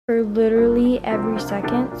for literally every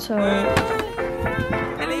second, so.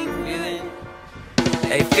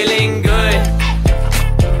 Hey, feeling good,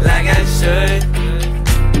 like I should.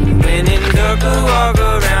 When in dark, walk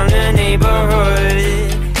around the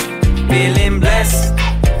neighborhood. Feeling blessed,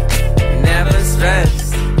 never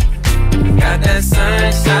stressed. Got that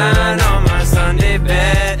sunshine on my Sunday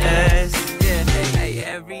best. Yeah, hey,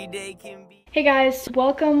 every day can be. Hey guys,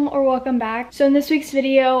 welcome back. So in this week's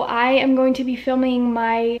video, I am going to be filming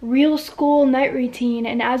my real school night routine.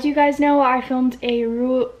 And as you guys know, I filmed a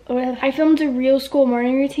real school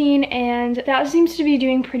morning routine, and that seems to be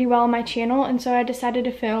doing pretty well on my channel. And so I decided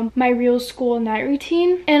to film my real school night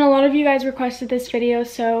routine. And a lot of you guys requested this video,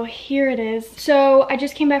 so here it is. So I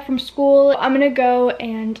just came back from school. I'm gonna go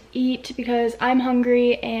and eat because I'm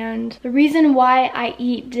hungry. And the reason why I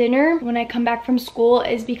eat dinner when I come back from school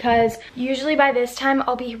is because usually by this time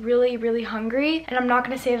I'll be really hungry, and I'm not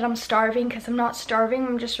gonna say that I'm starving because I'm not starving,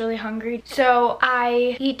 I'm just really hungry. So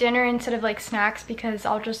I eat dinner instead of like snacks because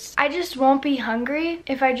I just won't be hungry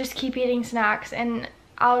if I just keep eating snacks, and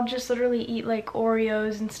I'll just literally eat like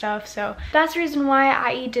Oreos and stuff. So that's the reason why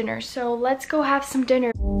I eat dinner. So let's go have some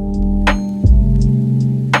dinner.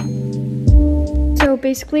 So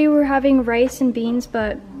basically we're having rice and beans,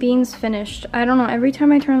 but beans finished. I don't know, every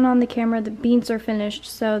time I turn on the camera, the beans are finished,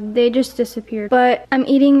 so they just disappeared. But I'm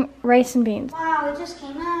eating rice and beans. Wow, it just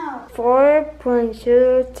came out.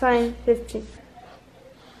 4.2 times 50.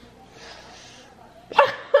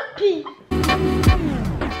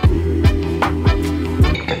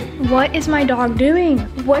 What is my dog doing?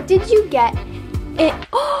 What did you get?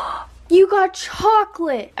 Oh, you got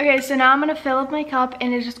chocolate. Okay, so now I'm gonna fill up my cup,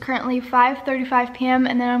 and it is currently 5:35 p.m.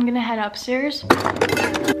 and then I'm gonna head upstairs.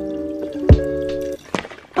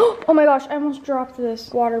 Oh my gosh, I almost dropped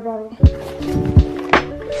this water bottle.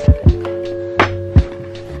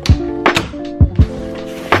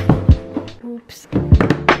 Oops.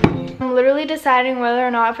 I'm literally deciding whether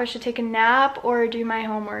or not if I should take a nap or do my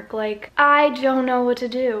homework. Like, I don't know what to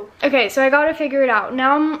do. Okay, so I gotta figure it out.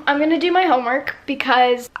 Now I'm gonna do my homework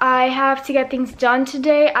because I have to get things done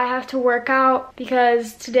today. I have to work out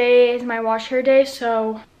because today is my wash hair day,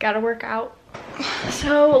 so gotta work out.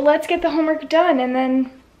 So let's get the homework done, and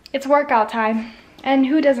then it's workout time. And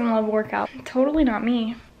who doesn't love workout? Totally not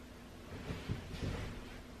me.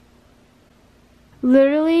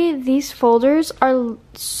 Literally, these folders are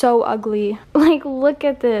so ugly. Like, look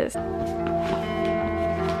at this.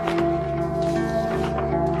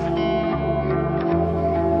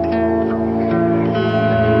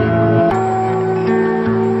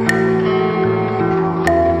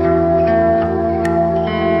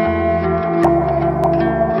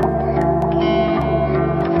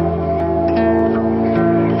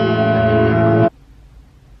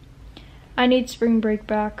 I need spring break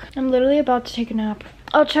back. I'm literally about to take a nap.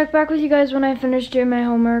 I'll check back with you guys when I finish doing my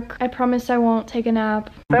homework. I promise I won't take a nap.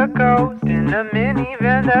 The ghost in the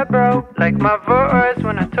minivan that broke, like my voice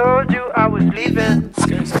when I told you I was leaving.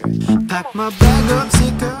 Pack my bag up,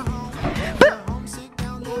 sick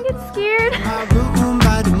I get scared.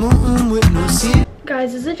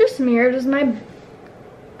 Guys, is it just me, or does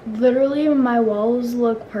literally my walls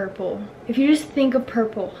look purple? If you just think of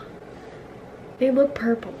purple, they look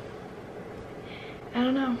purple. I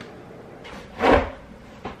don't know.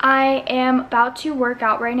 I am about to work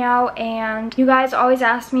out right now, and you guys always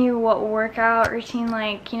ask me what workout routine,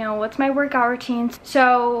 like, you know, what's my workout routine.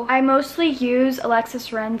 So I mostly use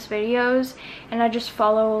Alexis Wren's videos, and I just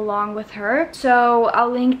follow along with her. So I'll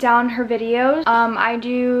link down her videos. I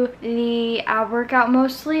do the ab workout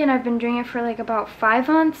mostly, and I've been doing it for like about 5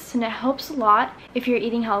 months, and it helps a lot if you're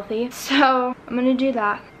eating healthy. So I'm gonna do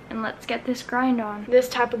that, and let's get this grind on. This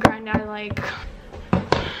type of grind I like.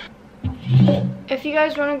 If you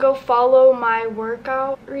guys want to go follow my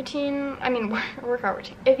workout routine,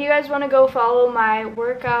 if you guys want to go follow my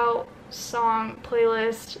workout song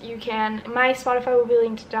playlist, you can. My Spotify will be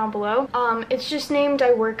linked down below. It's just named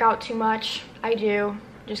I Work Out Too Much. I do.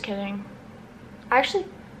 Just kidding. Actually,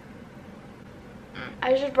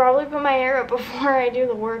 I should probably put my hair up before I do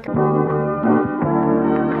the workout.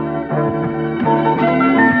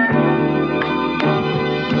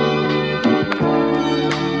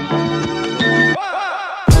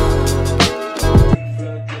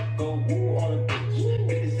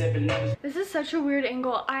 This is such a weird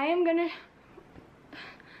angle. I'm gonna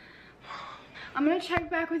check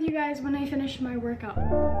back with you guys when I finish my workout.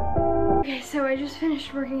 Okay, so I just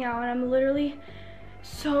finished working out, and I'm literally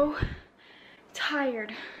so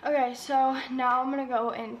tired. Okay, so now I'm gonna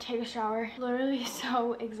go and take a shower. Literally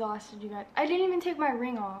so exhausted, you guys. I didn't even take my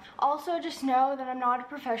ring off. Also, just know that I'm not a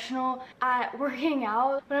professional at working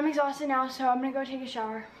out, but I'm exhausted now, so I'm gonna go take a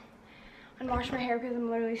shower and wash my hair because I'm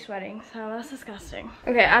literally sweating, so that's disgusting.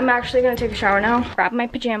 Okay, I'm actually gonna take a shower now. Grab my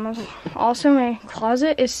pajamas. Also, my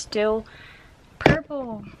closet is still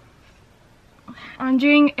purple. I'm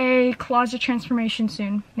doing a closet transformation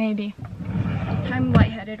soon, maybe. I'm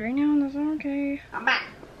lightheaded right now, and that's okay. I'm back.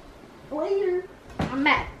 Later. I'm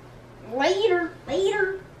back. Later.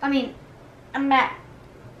 Later. I'm back.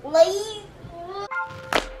 Later.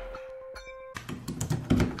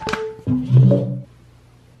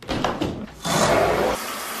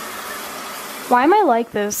 Why am I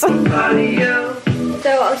like this? So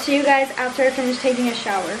I'll see you guys after I finish taking a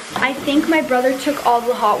shower. I think my brother took all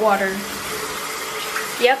the hot water.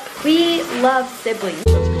 Yep, we love siblings.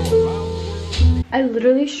 I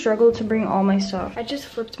literally struggled to bring all my stuff. I just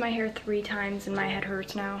flipped my hair 3 times and my head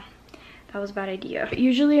hurts now. That was a bad idea. But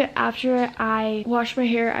usually after I wash my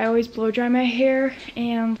hair, I always blow dry my hair,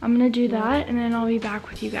 and I'm gonna do that and then I'll be back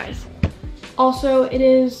with you guys. Also, it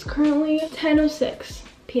is currently 10:06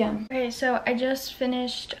 p.m. Okay, so I just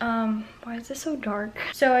finished, why is this so dark?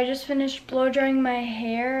 So I just finished blow drying my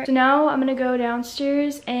hair. So now I'm gonna go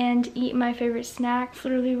downstairs and eat my favorite snack. It's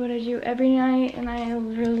literally what I do every night, and I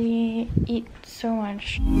literally eat so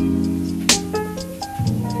much.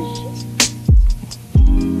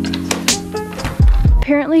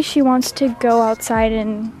 Apparently she wants to go outside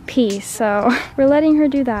and pee, so we're letting her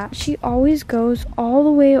do that. She always goes all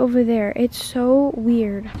the way over there. It's so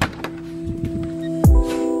weird.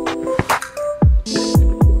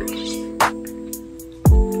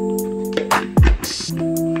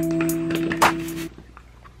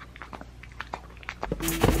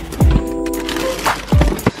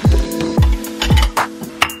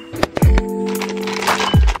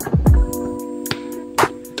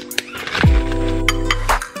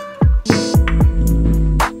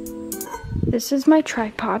 This is my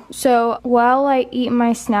tripod. So while I eat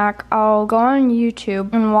my snack, I'll go on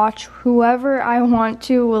YouTube and watch whoever I want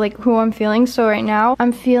to, like who I'm feeling. So right now,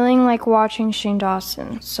 I'm feeling like watching Shane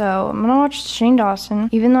Dawson. So I'm gonna watch Shane Dawson,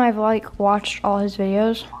 even though I've like watched all his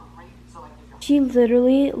videos. She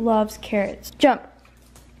literally loves carrots. Jump,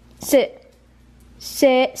 sit,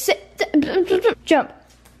 sit, sit, jump,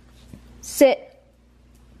 sit,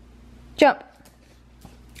 jump.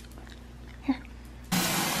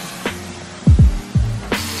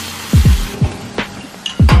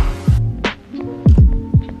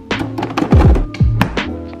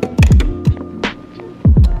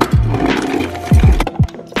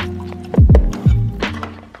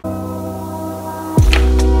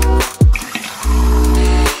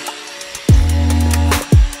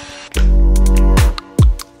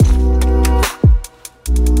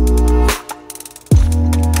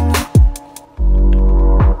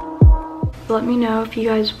 Let me know if you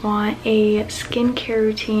guys want a skincare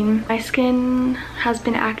routine. My skin has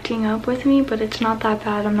been acting up with me, but it's not that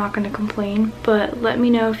bad. I'm not going to complain. But let me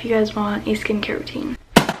know if you guys want a skincare routine.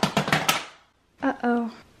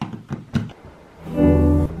 Uh-oh.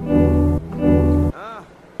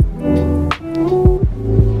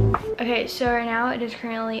 Okay, so right now it is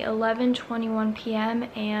currently 11:21 p.m.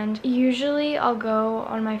 and usually I'll go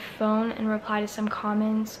on my phone and reply to some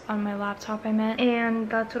comments on my laptop, and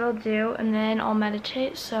that's what I'll do, and then I'll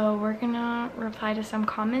meditate. So we're gonna reply to some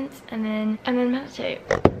comments and then meditate.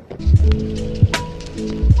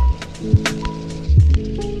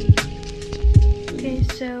 Okay,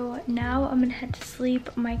 so now I'm gonna head to sleep.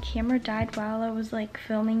 My camera died while I was like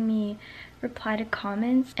filming me reply to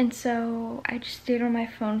comments, and so I just stayed on my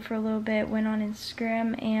phone for a little bit, went on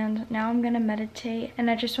Instagram, and now I'm gonna meditate. And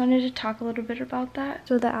I just wanted to talk a little bit about that.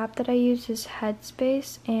 So the app that I use is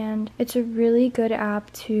Headspace, and it's a really good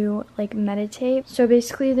app to like meditate. So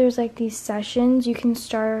basically there's like these sessions. You can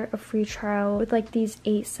start a free trial with like these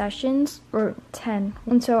 8 sessions or 10,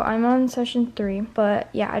 and so I'm on session 3. But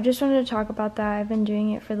yeah, I just wanted to talk about that. I've been doing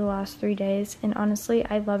it for the last 3 days, and honestly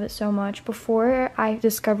I love it so much. Before I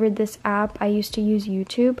discovered this app, I used to use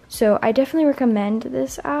YouTube, so I definitely recommend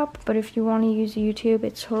this app, but if you want to use YouTube,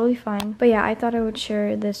 it's totally fine. But yeah, I thought I would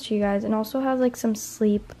share this to you guys, and also have like some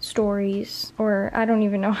sleep stories, or I don't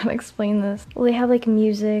even know how to explain this. Well, they have like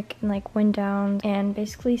music and like wind down and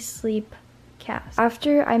basically sleep cast.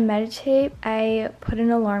 After I meditate, I put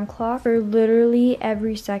an alarm clock for literally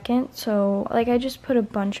every second. So like I just put a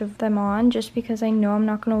bunch of them on just because I know I'm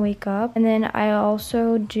not gonna wake up. And then I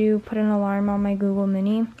also do put an alarm on my Google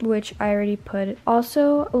Mini, which I already put.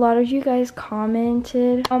 Also, a lot of you guys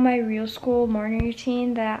commented on my real school morning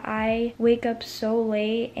routine that I wake up so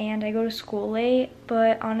late and I go to school late.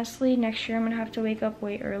 But honestly, next year I'm gonna have to wake up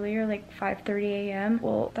way earlier, like 5:30 a.m.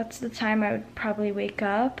 Well, that's the time I would probably wake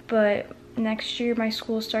up, but next year my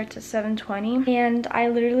school starts at 7:20, and I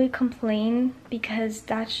literally complain because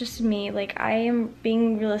that's just me. Like, I am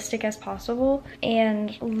being realistic as possible,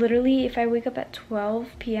 and literally if I wake up at 12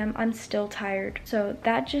 p.m. I'm still tired. So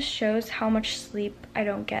that just shows how much sleep I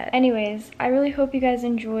don't get. Anyways, I really hope you guys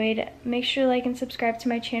enjoyed. Make sure to like and subscribe to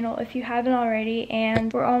my channel if you haven't already,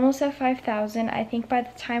 and we're almost at 5,000. I think by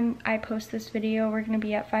the time I post this video we're gonna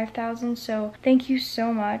be at 5,000, so thank you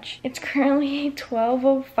so much. It's currently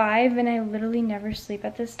 12:05 and I literally never sleep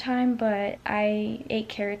at this time, but I ate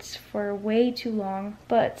carrots for way too long.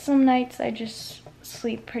 But some nights I just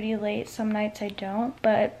sleep pretty late, some nights I don't,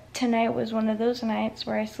 but tonight was one of those nights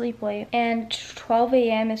where I sleep late, and 12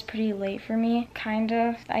 a.m. is pretty late for me, kind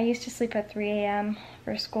of. I used to sleep at 3 a.m.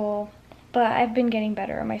 for school, but I've been getting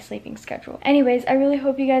better at my sleeping schedule. Anyways, I really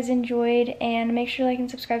hope you guys enjoyed, and make sure to like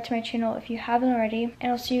and subscribe to my channel if you haven't already,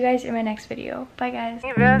 and I'll see you guys in my next video. Bye guys.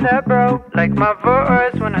 Even that broke like my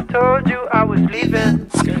voice when I told you I was leaving.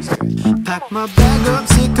 Pack my bag up,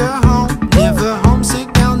 take her home. Never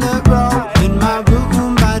homesick down